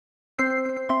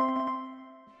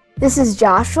This is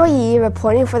Joshua Yee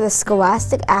reporting for the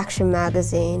Scholastic Action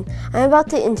magazine. I'm about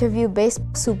to interview baseball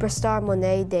superstar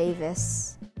Monet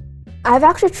Davis. I've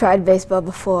actually tried baseball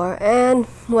before, and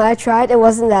when I tried, it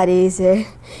wasn't that easy.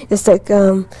 Just like,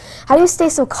 how do you stay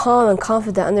so calm and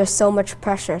confident under so much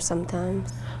pressure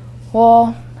sometimes?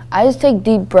 Well, I just take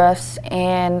deep breaths,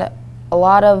 and a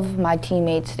lot of my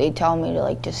teammates, they tell me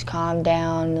to just calm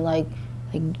down,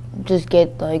 and just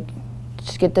get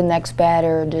the next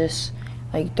batter, just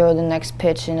throw the next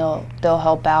pitch, and they'll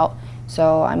help out.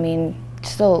 So I mean,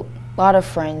 still a lot of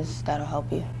friends that'll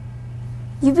help you.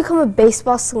 You've become a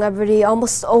baseball celebrity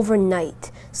almost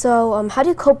overnight. So how do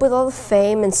you cope with all the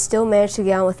fame and still manage to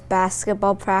get on with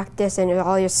basketball practice and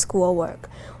all your schoolwork?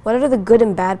 What are the good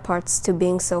and bad parts to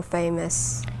being so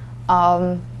famous?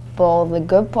 Well, the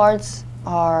good parts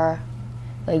are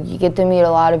you get to meet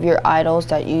a lot of your idols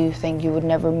that you think you would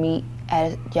never meet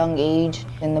at a young age,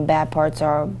 and the bad parts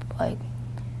are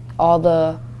all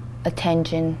the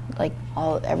attention,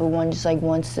 everyone just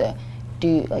wants to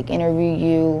do interview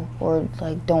you, or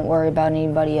don't worry about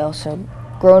anybody else. So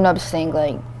grown-ups think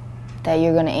that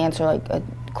you're gonna answer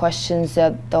questions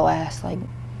that they'll ask a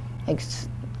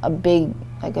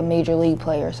major league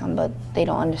player or something, but they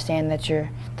don't understand that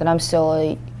I'm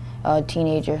still a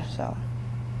teenager. So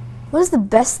what is the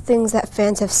best things that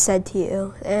fans have said to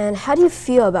you, and how do you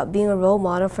feel about being a role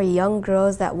model for young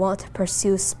girls that want to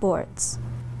pursue sports?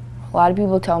 A lot of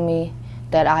people tell me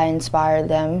that I inspire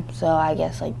them, so I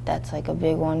guess that's a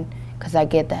big one, because I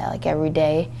get that every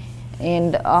day.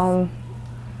 And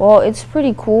well, it's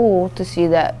pretty cool to see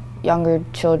that younger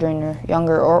children, or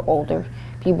younger or older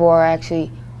people, are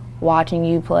actually watching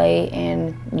you play,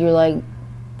 and you're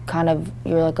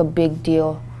you're a big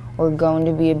deal, or going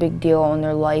to be a big deal in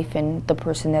their life and the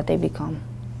person that they become.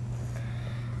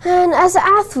 And as an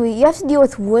athlete, you have to deal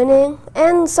with winning,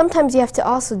 and sometimes you have to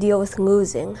also deal with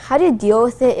losing. How do you deal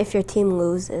with it if your team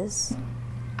loses?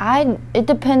 It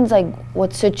depends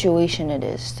what situation it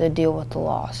is to deal with the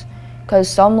loss. Because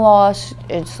some loss,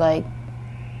 it's your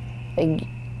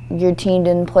team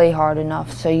didn't play hard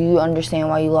enough, so you understand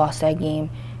why you lost that game.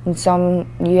 And some,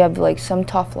 you have some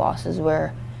tough losses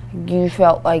where you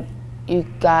felt like you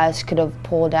guys could have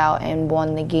pulled out and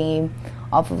won the game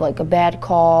off of a bad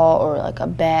call, or a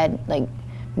bad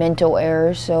mental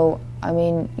error. So I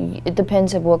mean, it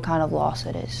depends on what kind of loss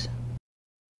it is.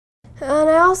 And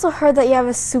I also heard that you have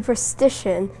a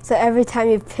superstition, so every time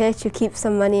you pitch, you keep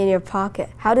some money in your pocket.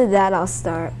 How did that all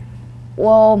start?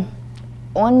 Well,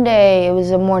 one day, it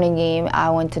was a morning game, I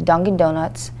went to Dunkin'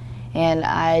 Donuts, and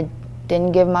I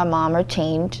didn't give my mom her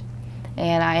change,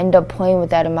 and I ended up playing with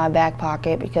that in my back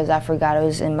pocket because I forgot it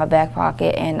was in my back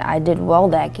pocket, and I did well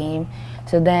that game.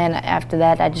 So then after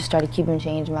that, I just started keeping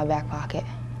change in my back pocket.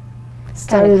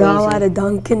 Started all out of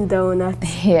Dunkin'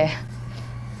 Donuts. Yeah.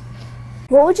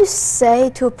 What would you say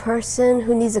to a person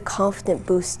who needs a confident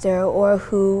booster, or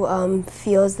who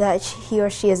feels that he or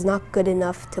she is not good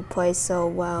enough to play so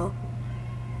well?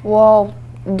 Well,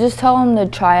 just tell them to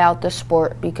try out the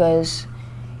sport, because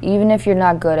even if you're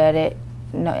not good at it,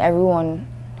 everyone,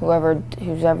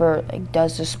 who's ever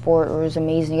does the sport or is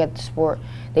amazing at the sport,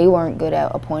 they weren't good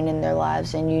at a point in their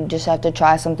lives, and you just have to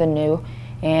try something new,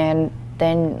 and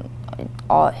then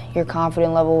your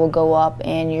confidence level will go up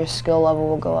and your skill level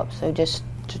will go up. So just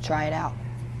to try it out.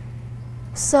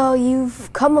 So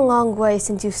you've come a long way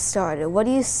since you started. What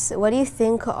do you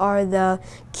think are the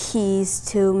keys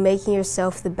to making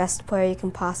yourself the best player you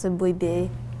can possibly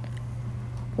be?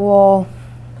 Well,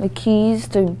 the keys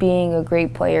to being a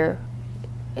great player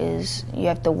is you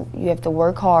have to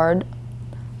work hard,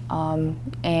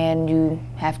 and you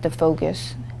have to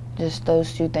focus. Just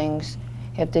those two things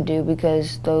you have to do,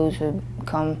 because those would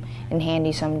come in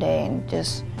handy someday. And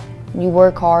just you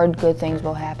work hard, good things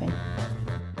will happen.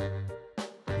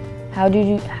 How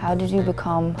did you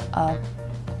become a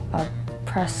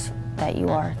press that you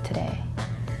are today?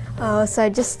 So I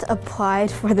just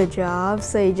applied for the job.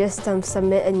 So you just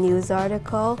submit a news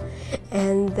article,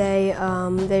 and they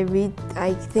read.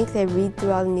 I think they read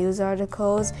through all the news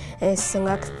articles and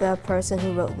select the person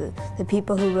who wrote the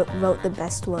people who wrote the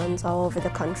best ones all over the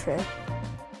country.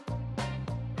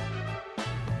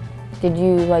 Did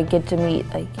you get to meet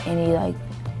any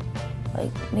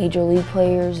major league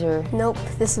players, or? Nope.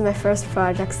 This is my first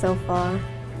project so far.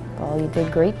 Well, you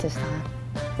did great this time.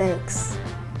 Thanks.